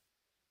dies.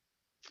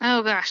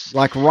 Oh, gosh.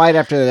 Like right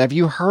after that. Have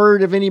you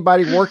heard of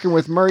anybody working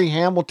with Murray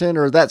Hamilton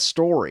or that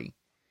story?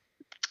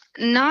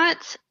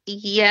 Not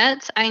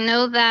yet. I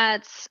know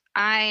that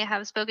I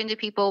have spoken to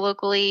people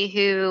locally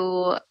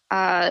who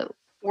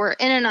were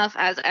in enough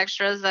as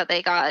extras that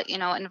they got,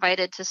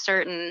 invited to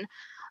certain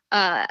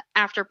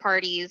after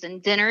parties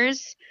and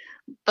dinners.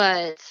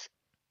 but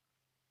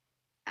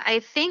I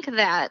think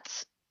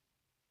that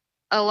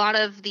a lot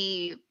of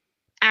the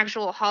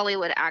actual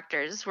Hollywood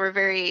actors were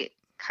very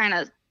kind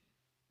of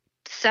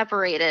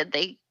separated.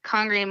 They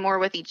congregated more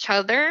with each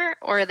other,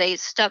 or they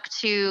stuck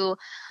to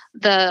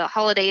the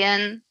Holiday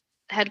Inn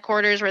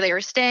headquarters where they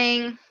were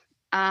staying.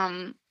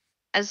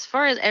 As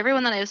far as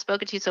everyone that I've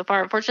spoken to so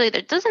far, unfortunately,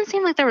 there doesn't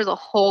seem like there was a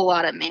whole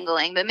lot of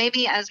mingling. But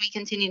maybe as we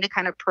continue to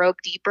kind of probe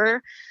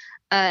deeper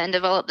and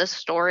develop the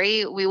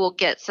story, we will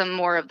get some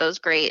more of those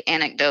great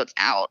anecdotes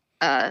out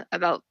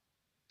about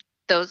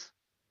those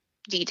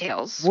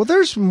details. Well,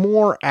 there's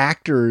more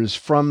actors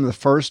from the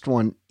first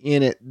one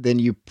in it than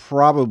you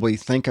probably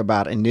think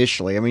about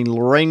initially. I mean,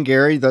 Lorraine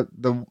Gary,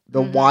 the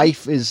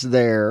wife, is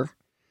there.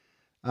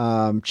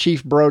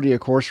 Chief Brody, of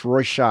course,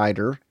 Roy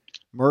Scheider.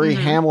 Murray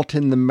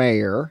Hamilton, the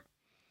mayor.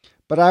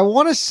 But I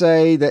want to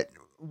say that,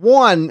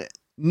 one,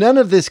 none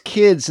of his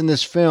kids in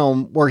this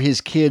film were his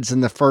kids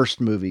in the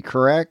first movie,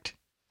 correct?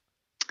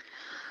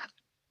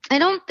 I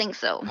don't think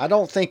so. I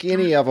don't think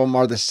any of them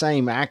are the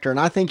same actor. And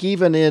I think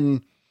even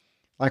in,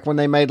 like, when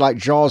they made, like,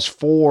 Jaws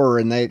 4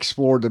 and they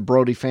explored the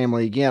Brody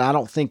family again, I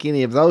don't think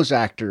any of those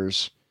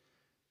actors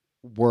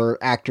were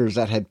actors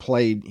that had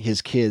played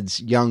his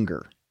kids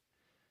younger.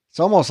 It's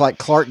almost like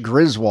Clark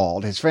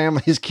Griswold.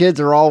 His kids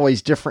are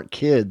always different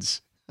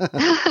kids.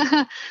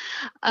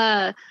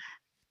 But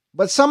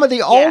some of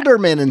the older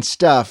men and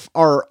stuff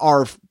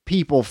are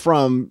people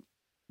from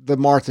the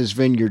Martha's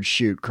Vineyard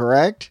shoot,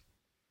 correct?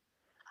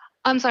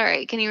 I'm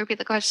sorry. Can you repeat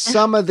the question?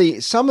 Some of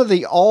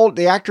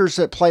the actors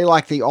that play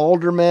like the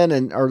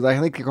aldermen or I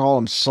think they call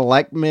them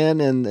select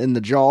men in the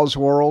Jaws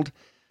world.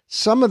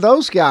 Some of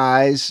those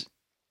guys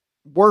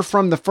were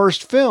from the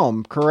first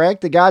film,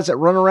 correct? The guys that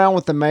run around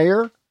with the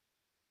mayor.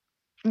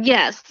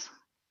 Yes.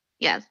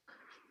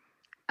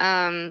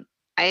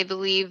 I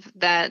believe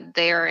that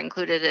they are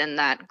included in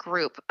that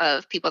group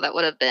of people that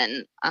would have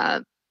been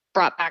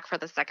brought back for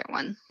the second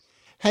one.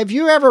 Have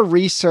you ever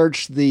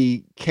researched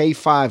the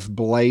K5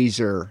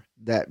 Blazer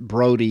that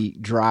Brody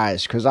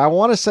drives? Because I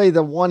want to say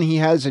the one he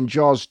has in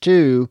Jaws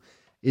 2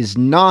 is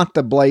not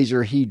the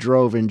Blazer he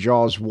drove in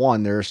Jaws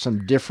 1. There are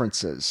some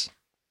differences.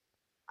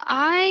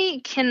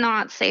 I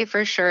cannot say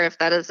for sure if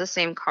that is the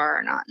same car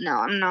or not. No,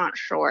 I'm not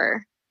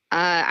sure.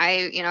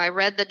 I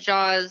read the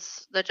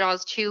Jaws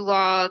 2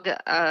 log,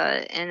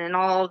 and in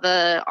all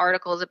the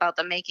articles about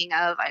the making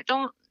of. I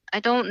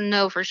don't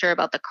know for sure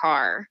about the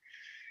car.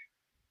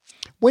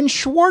 When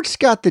Schwartz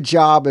got the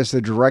job as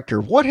the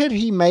director, what had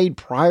he made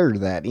prior to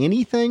that?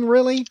 Anything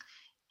really?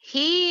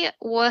 He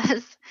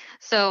was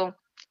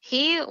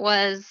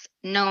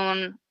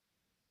known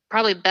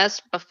probably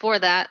best before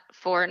that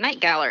for Night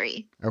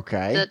Gallery.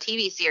 Okay. The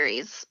TV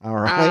series. All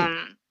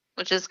right.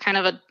 Which is kind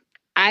of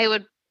I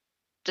would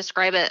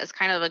describe it as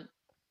kind of a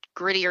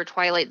grittier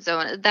Twilight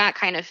Zone, that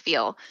kind of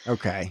feel.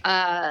 Okay.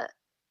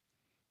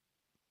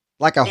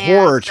 Like a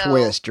horror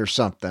twist or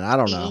something. I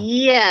don't know.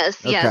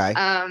 Yes. Okay.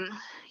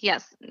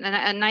 Yes.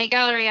 And Night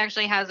Gallery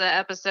actually has an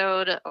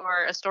episode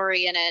or a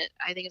story in it.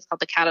 I think it's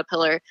called The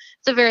Caterpillar.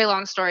 It's a very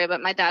long story,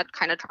 but my dad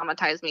kind of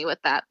traumatized me with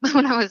that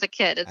when I was a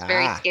kid. It's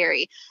very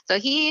scary. So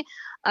he,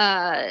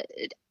 Joe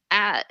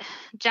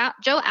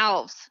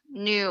Alves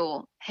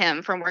knew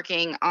him from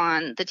working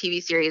on the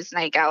TV series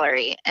Night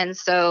Gallery. And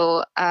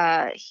so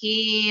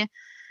he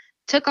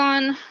took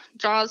on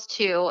Jaws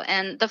 2.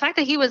 And the fact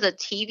that he was a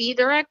TV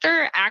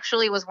director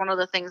actually was one of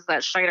the things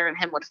that Scheider and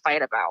him would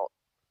fight about.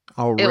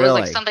 Oh, really? It was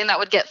like something that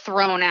would get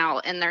thrown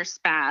out in their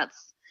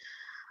spats.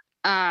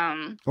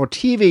 Well,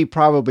 TV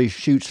probably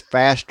shoots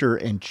faster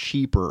and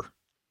cheaper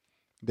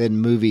than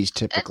movies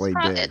typically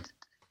do.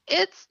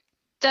 It's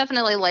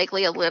definitely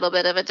likely a little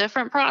bit of a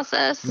different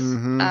process.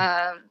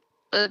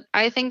 But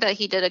I think that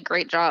he did a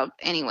great job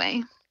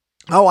anyway.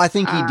 Oh, I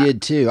think he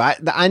did too.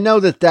 I know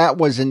that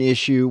was an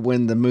issue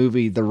when the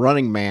movie The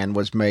Running Man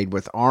was made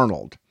with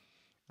Arnold.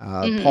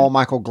 Paul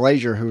Michael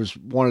Glaser, who was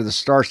one of the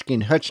Starsky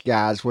and Hutch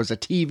guys, was a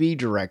TV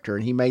director,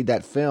 and he made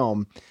that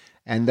film.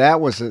 And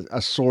that was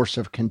a source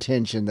of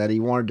contention that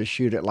he wanted to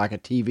shoot it like a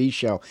TV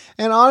show.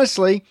 And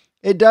honestly,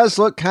 it does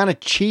look kind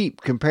of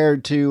cheap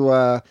compared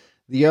to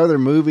the other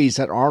movies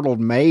that Arnold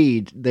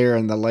made there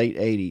in the late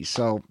 80s.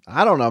 So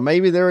I don't know.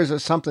 Maybe there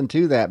is something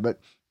to that.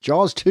 But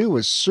Jaws 2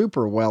 was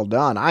super well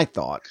done, I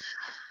thought.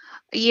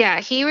 Yeah,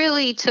 he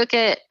really took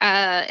it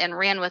and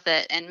ran with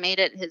it and made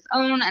it his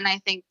own. And I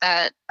think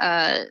that,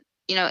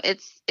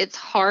 it's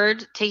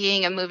hard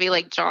taking a movie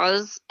like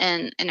Jaws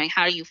and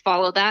how do you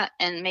follow that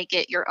and make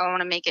it your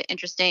own and make it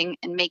interesting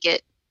and make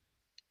it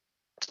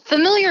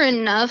familiar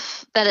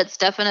enough that it's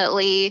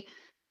definitely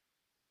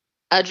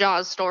a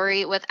Jaws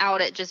story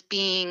without it just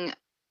being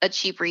a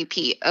cheap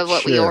repeat of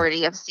what we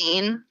already have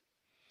seen.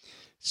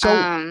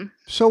 So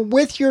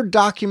with your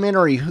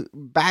documentary,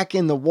 Back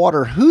in the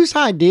Water, whose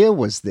idea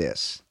was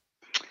this?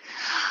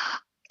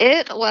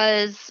 It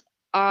was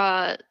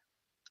our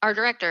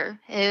director,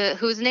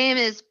 whose name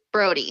is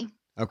Brody.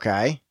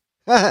 Okay.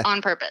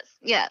 On purpose.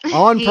 Yeah.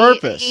 On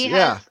purpose. He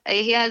yeah.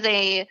 He has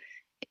a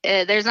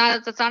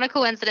It's not a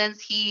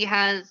coincidence. He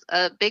has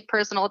a big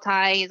personal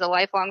tie. He's a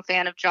lifelong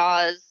fan of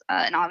Jaws,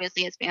 and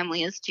obviously his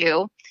family is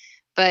too.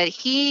 But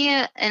he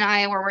and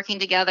I were working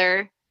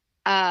together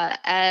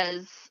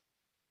as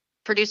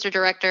producer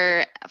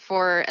director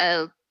for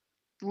a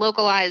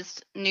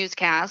localized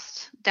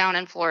newscast down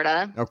in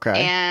Florida.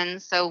 Okay.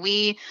 And so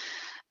we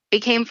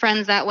became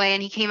friends that way.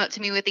 And he came up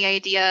to me with the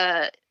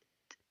idea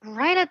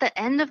right at the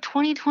end of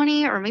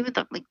 2020, or maybe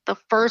the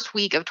first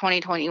week of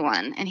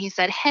 2021. And he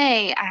said,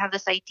 "Hey, I have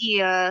this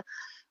idea.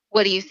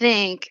 What do you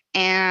think?"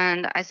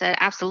 And I said,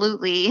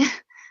 "Absolutely.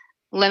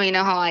 Let me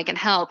know how I can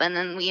help." And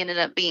then we ended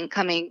up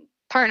becoming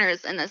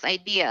partners in this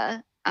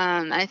idea.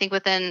 I think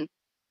within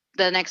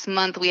the next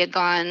month, we had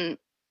gone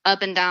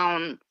up and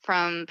down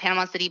from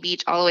Panama City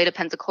Beach all the way to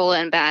Pensacola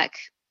and back,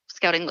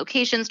 scouting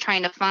locations,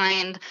 trying to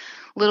find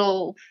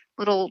little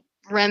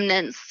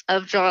remnants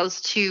of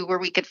Jaws 2 where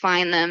we could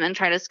find them and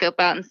try to scope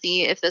out and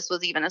see if this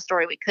was even a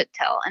story we could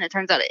tell. And it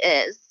turns out it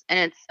is. And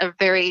it's a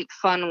very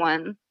fun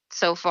one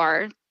so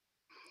far.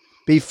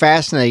 Be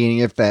fascinating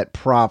if that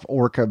prop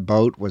orca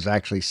boat was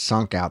actually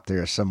sunk out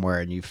there somewhere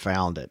and you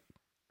found it.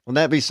 Wouldn't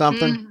that be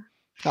something?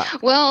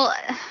 Well,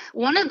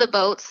 one of the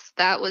boats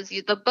that was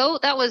used, the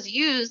boat that was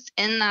used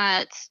in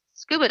that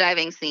scuba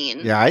diving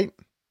scene, right,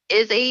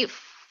 is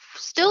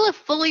still a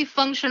fully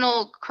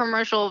functional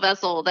commercial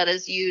vessel that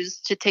is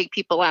used to take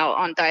people out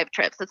on dive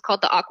trips. It's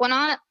called the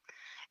Aquanaut.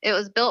 It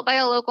was built by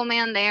a local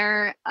man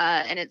there,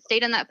 and it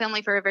stayed in that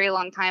family for a very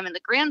long time. And the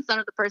grandson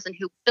of the person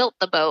who built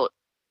the boat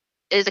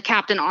is a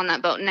captain on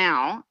that boat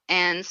now.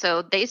 And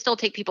so they still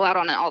take people out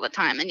on it all the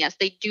time. And yes,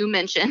 they do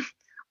mention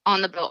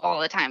on the boat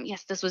all the time,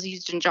 yes, this was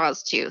used in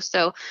Jaws too.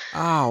 So,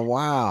 oh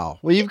wow,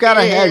 well, you've got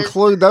to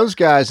include those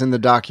guys in the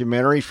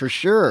documentary for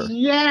sure.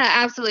 Yeah,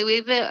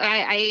 absolutely.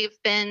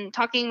 I've been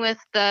talking with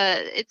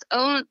the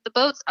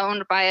boat's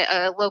owned by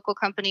a local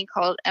company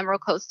called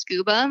Emerald Coast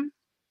Scuba.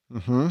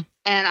 Mm-hmm.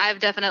 And I've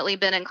definitely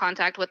been in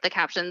contact with the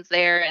captains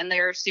there, and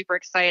they're super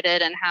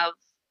excited and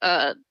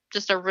have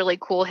just a really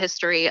cool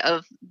history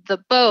of the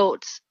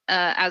boat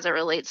as it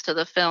relates to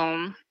the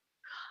film.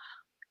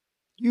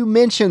 You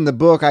mentioned the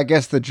book, I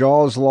guess the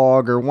Jaws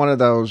log or one of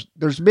those.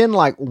 There's been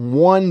like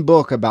one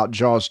book about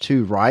Jaws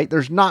 2, right?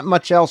 There's not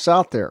much else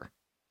out there.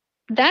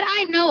 That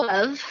I know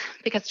of,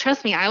 because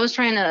trust me, I was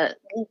trying to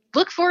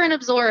look for and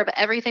absorb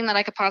everything that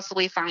I could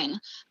possibly find.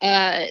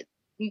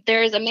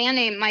 There's a man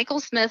named Michael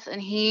Smith,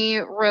 and he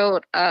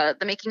wrote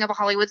The Making of a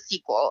Hollywood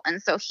Sequel.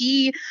 And so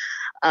he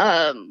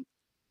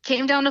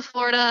came down to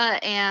Florida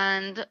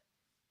and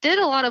did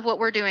a lot of what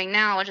we're doing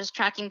now, which is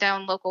tracking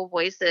down local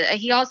voices.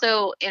 He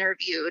also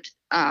interviewed,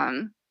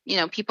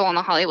 people on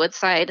the Hollywood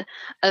side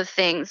of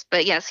things.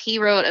 But yes, he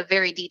wrote a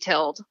very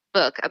detailed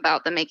book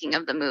about the making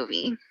of the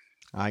movie.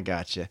 I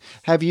gotcha.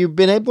 Have you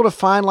been able to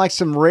find like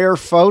some rare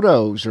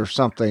photos or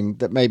something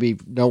that maybe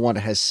no one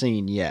has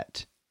seen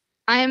yet?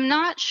 I'm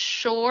not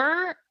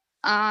sure.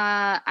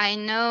 I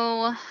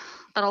know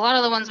that a lot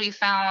of the ones we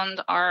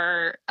found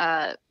are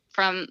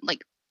from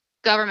like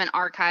government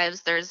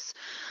archives. There's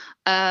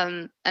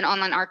an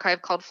online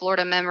archive called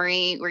Florida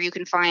Memory where you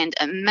can find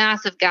a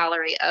massive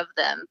gallery of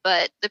them.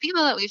 But the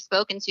people that we've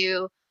spoken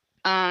to,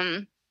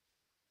 the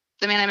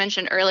man I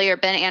mentioned earlier,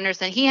 Ben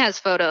Anderson, he has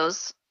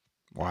photos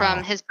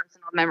from his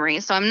personal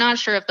memory. So I'm not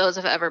sure if those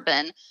have ever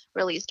been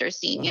released or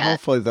seen yet.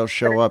 Hopefully they'll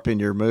show up in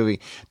your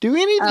movie. Do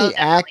any of the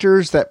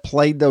actors that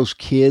played those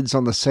kids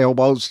on the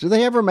sailboats, do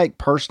they ever make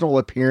personal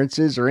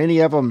appearances, or any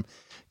of them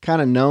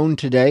kind of known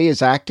today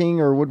as acting,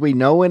 or would we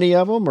know any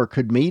of them or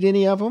could meet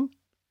any of them?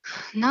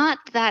 Not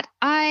that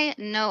I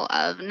know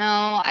of.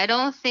 No, I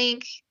don't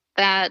think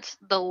that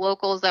the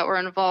locals that were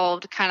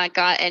involved kind of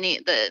got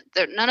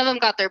none of them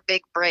got their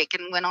big break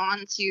and went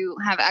on to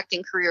have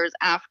acting careers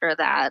after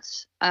that.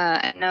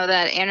 I know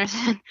that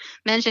Anderson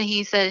mentioned,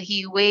 he said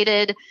he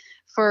waited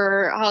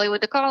for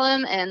Hollywood to call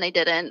him and they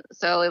didn't.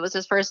 So it was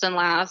his first and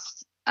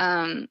last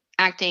paid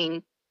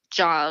acting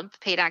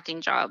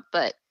job.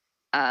 But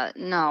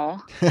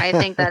no, I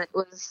think that it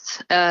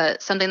was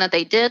something that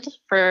they did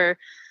for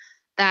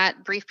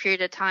that brief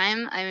period of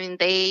time. I mean,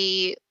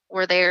 they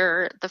were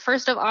there the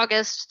 1st of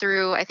August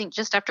through, I think,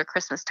 just after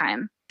Christmas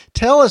time.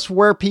 Tell us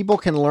where people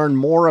can learn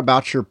more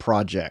about your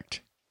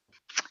project.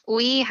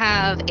 We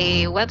have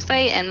a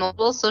website and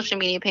mobile social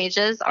media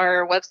pages.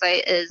 Our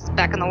website is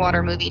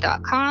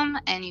backinthewatermovie.com,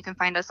 and you can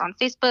find us on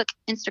Facebook,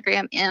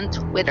 Instagram, and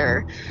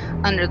Twitter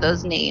under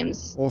those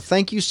names. Well,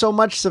 thank you so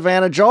much,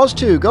 Savannah. Jaws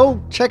 2,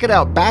 go check it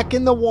out. Back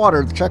in the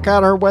Water. Check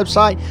out our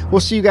website. We'll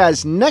see you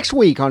guys next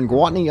week on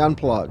Gwatney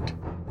Unplugged.